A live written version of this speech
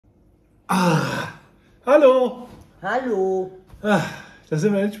Ah, hallo. Hallo. Ah, da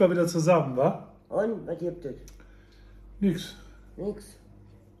sind wir endlich mal wieder zusammen, wa? Und, was gibt es? Nix. Nix.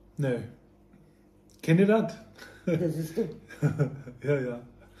 Nee. Kennt ihr das? Das ist du. Ja, ja.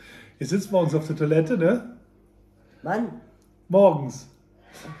 Ihr sitzt morgens auf der Toilette, ne? Mann. Morgens.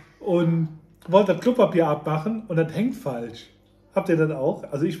 Und wollt das Klopapier abmachen und das hängt falsch. Habt ihr das auch?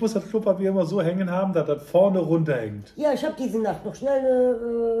 Also ich muss das Klopapier immer so hängen haben, dass das vorne runterhängt. Ja, ich habe diese Nacht noch schnell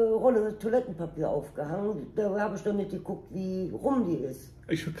eine Rolle Toilettenpapier aufgehangen. Da habe ich doch nicht geguckt, wie rum die ist.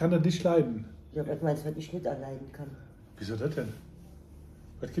 Ich kann das nicht leiden. Ja, was meinst du, was ich nicht erleiden kann? Wieso das denn?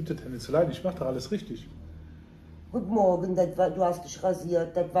 Was gibt es denn nicht zu leiden? Ich mache doch alles richtig. Guten Morgen, du hast dich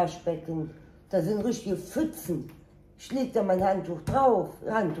rasiert, das Waschbecken. Da sind richtige Pfützen. Ich leg da mein Handtuch drauf.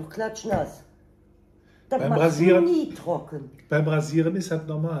 Handtuch klatschnass. Das Beim machst Rasieren- du nie trocken. Beim Rasieren ist das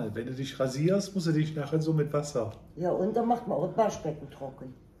normal. Wenn du dich rasierst, musst du dich nachher so mit Wasser. Ja, und dann macht man auch das Waschbecken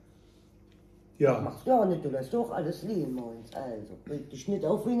trocken. Ja. Machst du auch nicht, du lässt doch alles liegen morgens. Also, reg dich nicht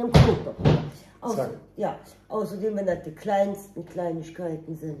auf wie in einem Klopapier. Zack. Ja, außerdem, wenn das die kleinsten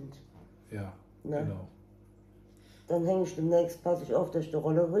Kleinigkeiten sind, Ja, ne? genau. Dann hänge ich demnächst, passe ich auf, dass ich die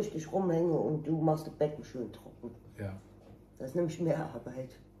Rolle richtig rumhänge und du machst das Becken schön trocken. Ja. Das ist nämlich mehr Arbeit.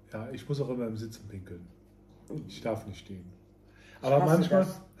 Ja, ich muss auch immer im Sitzen pinkeln. Ich darf nicht stehen. Ich Aber hasse manchmal,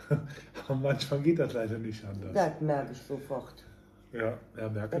 das. aber manchmal geht das leider nicht anders. Das merke ich sofort. Ja,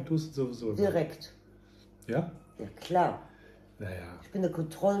 merken tust du sowieso. Direkt. Ja? Ja, klar. Naja. Ich bin der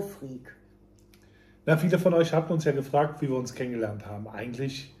Kontrollfreak. Na, viele von euch hatten uns ja gefragt, wie wir uns kennengelernt haben.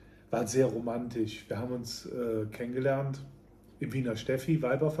 Eigentlich war es sehr romantisch. Wir haben uns kennengelernt im Wiener Steffi,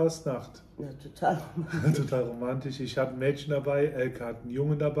 Weiberfastnacht. Ja, total. Total romantisch. Ich hatte ein Mädchen dabei, Elke hat einen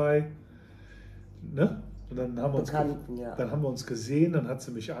Jungen dabei. Ne? Und dann haben, Bekannten, ja. dann haben wir uns gesehen, dann hat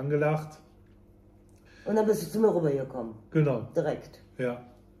sie mich angelacht. Und dann bist du zu mir rübergekommen. Genau, Direkt. ja.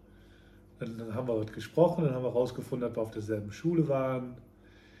 Dann haben wir dort gesprochen, dann haben wir herausgefunden, dass wir auf derselben Schule waren.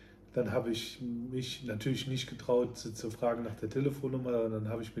 Dann habe ich mich natürlich nicht getraut, sie zu fragen nach der Telefonnummer. Dann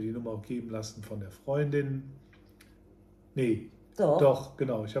habe ich mir die Nummer auch geben lassen von der Freundin. Nee, doch,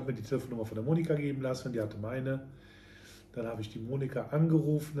 genau. Ich habe mir die Telefonnummer von der Monika geben lassen, die hatte meine. Dann habe ich die Monika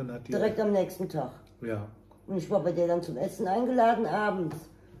angerufen, dann hat die... Direkt am nächsten Tag. Ja, Und ich war bei der dann zum Essen eingeladen abends.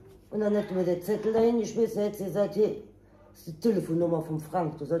 Und dann hat mir der Zettel dahin geschmissen, hat sie gesagt, hier ist die Telefonnummer von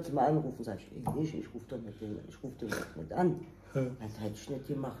Frank, du sollst ihn mal anrufen. Sag ich, nicht, ich rufe den nicht an. Das hätte ich nicht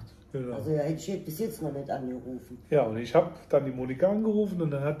gemacht. Genau. Also hätte ich bis jetzt noch nicht angerufen. Ja, und ich habe dann die Monika angerufen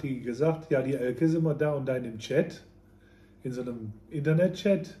und dann hat die gesagt, ja, die Elke ist immer da und da in dem Chat, in so einem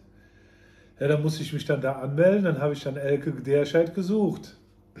Internet-Chat. Ja, dann musste ich mich dann da anmelden, dann habe ich dann Elke Derscheid gesucht.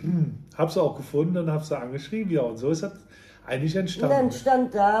 Habe sie auch gefunden und habe sie angeschrieben, ja, und so ist das eigentlich Und entstanden. dann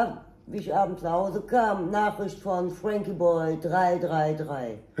stand da, wie ich abends nach Hause kam, Nachricht von Frankie Boy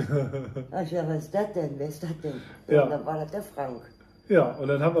 333. Da ich, ja, was ist das denn? Wer ist das denn? Ja. Und dann war das der Frank. Ja, und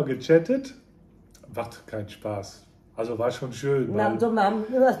dann haben wir gechattet. Macht keinen Spaß. Also war schon schön. Wir haben doch mal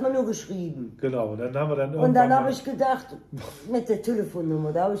erstmal nur geschrieben. Genau, und dann haben wir dann Und dann irgendwann habe ich gedacht, mit der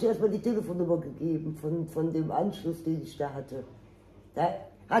Telefonnummer, da habe ich erstmal die Telefonnummer gegeben von dem Anschluss, den ich da hatte. Da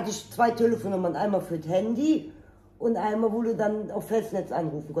hatte ich 2 Telefonnummern, einmal für das Handy und einmal, wo du dann auf Festnetz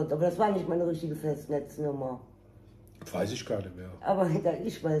anrufen konntest. Aber das war nicht meine richtige Festnetznummer. weiß ich gar nicht mehr. Aber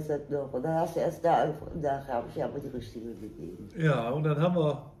ich weiß das noch. Und dann hast du erst da angefangen, da habe ich aber die richtige gegeben. Ja, und dann haben wir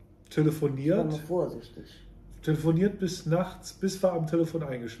War mal telefoniert. vorsichtig. Telefoniert bis nachts, bis wir am Telefon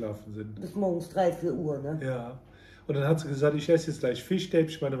eingeschlafen sind. Bis morgens 3, 4 Uhr, ne? Ja. Und dann hat sie gesagt, ich esse jetzt gleich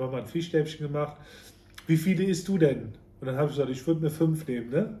Fischstäbchen. Meine Mama hat Fischstäbchen gemacht. Wie viele isst du denn? Und dann habe ich gesagt, ich würde mir 5 nehmen,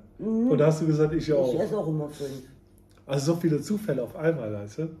 ne? Und da hast du gesagt, ich auch. Ich esse auch immer 5. Also so viele Zufälle auf einmal,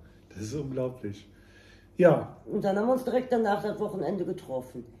 weißt du? Das ist unglaublich. Ja, Und dann haben wir uns direkt danach das Wochenende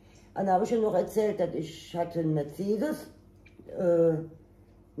getroffen. Dann habe ich ja noch erzählt, dass ich hatte einen Mercedes,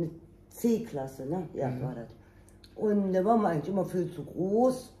 eine C-Klasse, ne? Ja, war das. Und der war mir eigentlich immer viel zu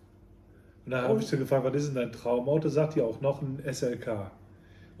groß. und dann habe ich sie gefragt, was ist denn dein Traumauto? Sagt die auch noch ein SLK.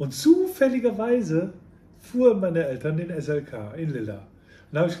 Und zufälligerweise fuhren meine Eltern den SLK in Lilla. Und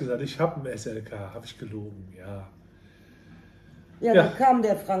dann habe ich gesagt, ich habe einen SLK. Habe ich gelogen, ja. Ja, Ja. dann kam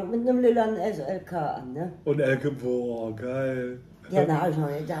der Frank mit einem lilanen SLK an, ne? Und Elke, boah, geil. Ja, da habe ich noch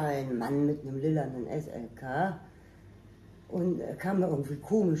nicht da einen Mann mit einem lilanen SLK. Und er kam mir irgendwie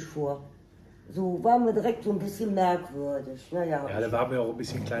komisch vor. So war mir direkt so ein bisschen merkwürdig. Naja. Ja, der war mir auch ein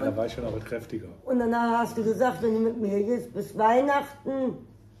bisschen kleiner, war ich schon aber kräftiger. Und danach hast du gesagt, wenn du mit mir gehst bis Weihnachten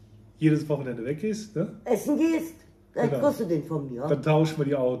Jedes Wochenende weg ist, ne? essen gehst, dann Genau. kriegst du den von mir. Dann tauschen wir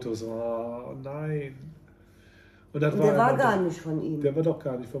die Autos. Oh nein. Und das Und der war immer- gar nicht von ihm. Der war doch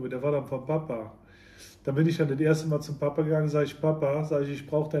gar nicht von mir, der war dann von Papa. Dann bin ich dann das erste Mal zum Papa gegangen, sage ich, Papa, ich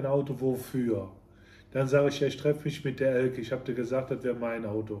brauche dein Auto, wofür? Dann sage ich, ja, ich treffe mich mit der Elke, ich habe dir gesagt, das wäre mein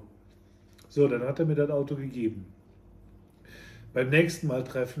Auto. So, dann hat er mir das Auto gegeben. Beim nächsten Mal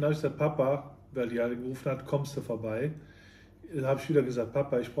treffen habe ich gesagt, Papa, weil die alle gerufen hat, kommst du vorbei? Dann habe ich wieder gesagt,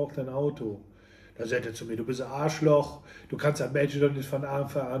 Papa, ich brauche dein Auto. Da sagt er zu mir, du bist ein Arschloch, du kannst ein Mädchen doch nicht von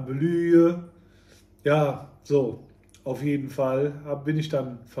Anfang an belügen. Ja, so, auf jeden Fall bin ich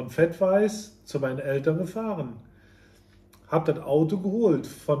dann von Fussbroichs zu meinen Eltern gefahren. Habe das Auto geholt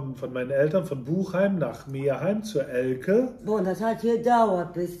von meinen Eltern, von Buchheim nach Meerheim zur Elke. Boah, und das hat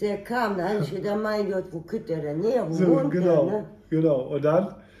gedauert, bis der kam. Da habe ich wieder mein Gott, wo könnte der denn her? Wo So, wohnt genau, der, ne? genau. Und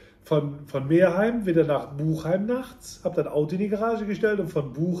dann von Meerheim wieder nach Buchheim nachts, habe das Auto in die Garage gestellt und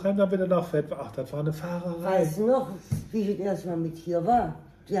von Buchheim dann wieder nach Fussbroichs. Ach, das war eine Fahrerei. Weißt du noch, wie ich das erste Mal mit hier war?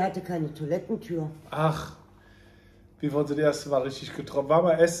 Die hatte keine Toilettentür. Ach, wie wir uns das erste Mal richtig getroffen, war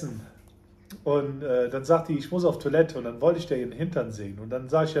mal essen. Und dann sagte die, ich muss auf Toilette. Und dann wollte ich da ihren Hintern sehen. Und dann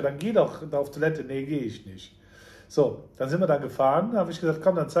sage ich, ja, dann geh doch da auf Toilette. Nee, gehe ich nicht. So, dann sind wir da gefahren. Da habe ich gesagt,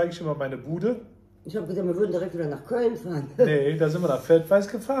 komm, dann zeige ich dir mal meine Bude. Ich habe gesagt, wir würden direkt wieder nach Köln fahren. Nee, da sind wir nach Fussbroichs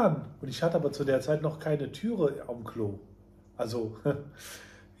gefahren. Und ich hatte aber zu der Zeit noch keine Türe am Klo. Also,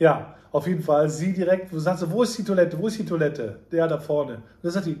 ja, auf jeden Fall. Sie direkt, wo sagt sie, wo ist die Toilette? Wo ist die Toilette? Der da vorne. Und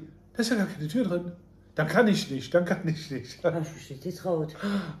dann sagt die, da ist ja gar keine Tür drin. Dann kann ich nicht, dann kann ich nicht. Ach, ich bin nicht getraut.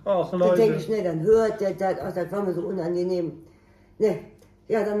 Ach, Da Leute. denke ich, ne, dann hört der das, ach, das war mir so unangenehm. Ne,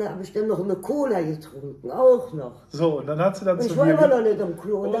 ja, dann habe ich dann noch eine Cola getrunken, auch noch. So, und dann hat sie dann Und zu ich war mir... immer noch nicht am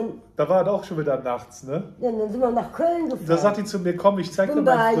Klo. Und dann, Da war es auch schon wieder nachts, ne? ja, dann sind wir nach Köln gefahren. Da sagt die zu mir, komm, ich zeig dir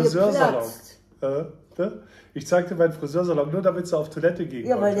Wunderbar, meinen Friseursalon. geplatzt. Ne? Ich zeig dir meinen Friseursalon, nur damit sie auf Toilette gehen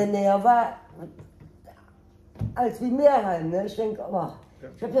Ja, weil konnte. der näher war als wie Meerheim, ne? Ich denke, oh,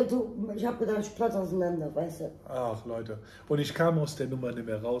 ich habe ja so, ich habe gedacht, ich platz auseinander, weißt du. Ach, Leute. Und ich kam aus der Nummer nicht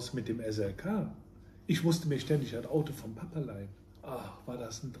mehr raus mit dem SLK. Ich musste mir ständig ein Auto vom Papa leihen. Ach, war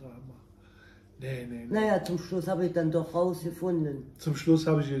das ein Drama. Nee. Naja, zum Schluss habe ich dann doch rausgefunden. Zum Schluss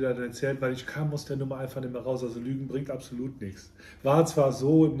habe ich ihr dann erzählt, weil ich kam aus der Nummer einfach nicht mehr raus. Also Lügen bringt absolut nichts. War zwar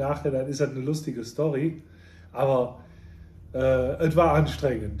so, im Nachhinein ist das eine lustige Story, aber es war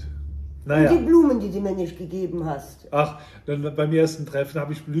anstrengend. Naja. Und die Blumen, die du mir nicht gegeben hast. Ach, dann beim ersten Treffen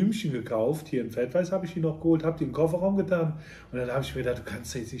habe ich Blümchen gekauft. Hier in Fussbroichs habe ich die noch geholt, habe die in den Kofferraum getan. Und dann habe ich mir gedacht, du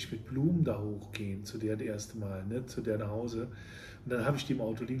kannst ja jetzt nicht mit Blumen da hochgehen, zu der das erste Mal, ne? Zu der nach Hause. Und dann habe ich die im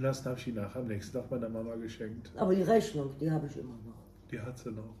Auto liegen lassen, habe ich die nachher am nächsten Tag meiner Mama geschenkt. Aber die Rechnung, die habe ich immer noch. Die hat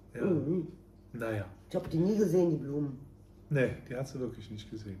sie noch, ja. Mhm. Naja. Ich habe die nie gesehen, die Blumen. Nee, die hat sie wirklich nicht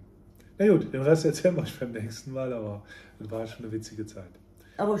gesehen. Na gut, den Rest erzählen wir euch beim nächsten Mal, aber das war schon eine witzige Zeit.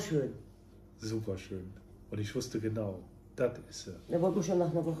 Aber schön. Super schön. Und ich wusste genau, das ist sie. Der wollte mich schon nach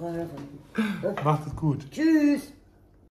einer Woche heiraten. Macht es gut. Tschüss.